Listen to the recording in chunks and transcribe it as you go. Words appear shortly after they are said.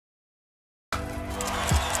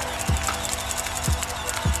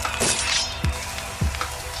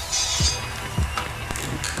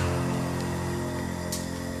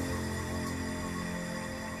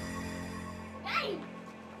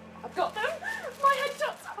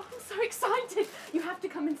excited. You have to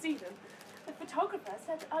come and see them. The photographer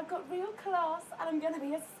said I've got real class and I'm going to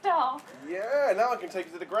be a star. Yeah, now I can take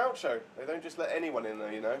you to the ground show. They don't just let anyone in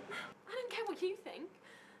there, you know. I don't care what you think.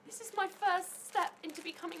 This is my first step into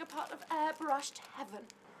becoming a part of airbrushed heaven.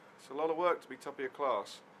 It's a lot of work to be top of your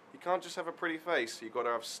class. You can't just have a pretty face. You've got to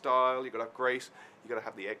have style, you've got to have grace, you've got to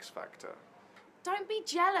have the X factor. Don't be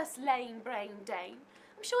jealous, lame-brained Dane.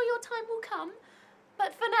 I'm sure your time will come.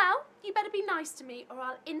 But for now, you better be nice to me or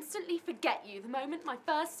I'll instantly forget you the moment my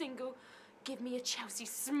first single, Give Me a Chelsea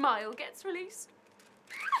Smile, gets released.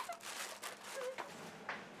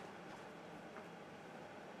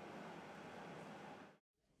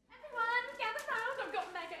 Everyone, gather round. I've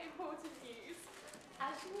got mega important news.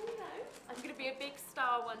 As you all know, I'm going to be a big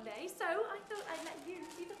star one day, so I thought I'd let you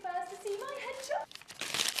be the first to see my headshot.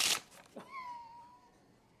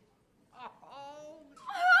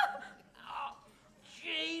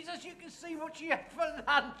 Jesus, you can see what she had for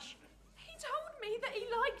lunch. He told me that he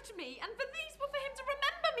liked me, and for these were for him to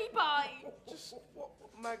remember me by. Just what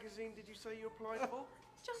magazine did you say you applied for?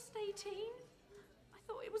 Just 18. I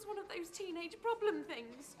thought it was one of those teenage problem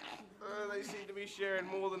things. They seem to be sharing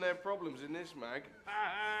more than their problems in this mag.